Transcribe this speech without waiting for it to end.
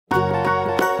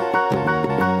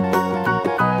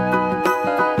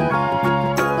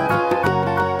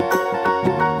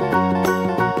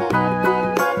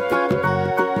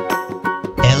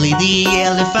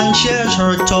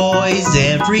shares her toys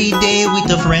every day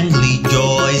with a friendly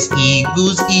joys.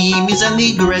 Eagles, emus, and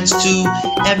egrets too.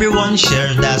 Everyone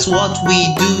shares, that's what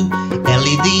we do.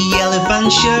 Ellie the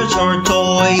elephant shares her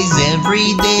toys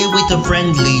every day with a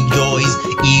friendly joys.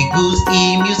 Eagles,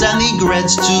 emus, and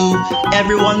egrets too.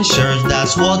 Everyone shares,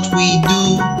 that's what we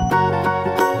do.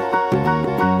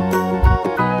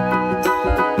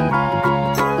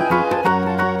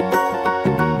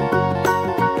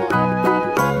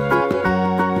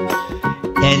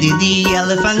 Eddie the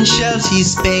elephant shares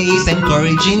his space,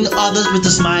 encouraging others with a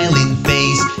smiling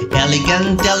face.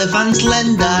 Elegant elephants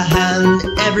lend a hand,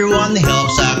 everyone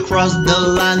helps across the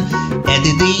land.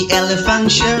 Eddie the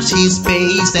elephant shares his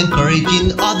space,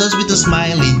 encouraging others with a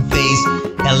smiling face.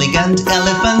 Elegant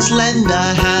elephants lend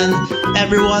a hand,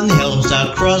 everyone helps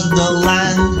across the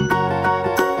land.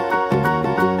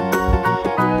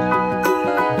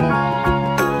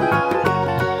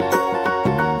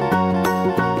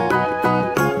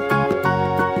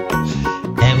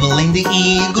 The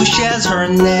eagle shares her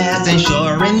nest,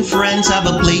 ensuring friends have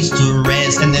a place to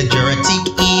rest. Energetic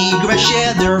egrets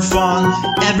share their fun,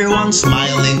 everyone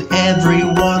smiling,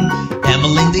 everyone.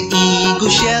 Evelyn the eagle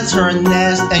shares her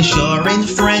nest, ensuring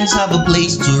friends have a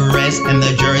place to rest.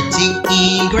 Energetic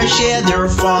egrets share their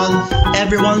fun,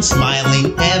 everyone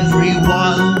smiling,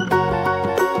 everyone.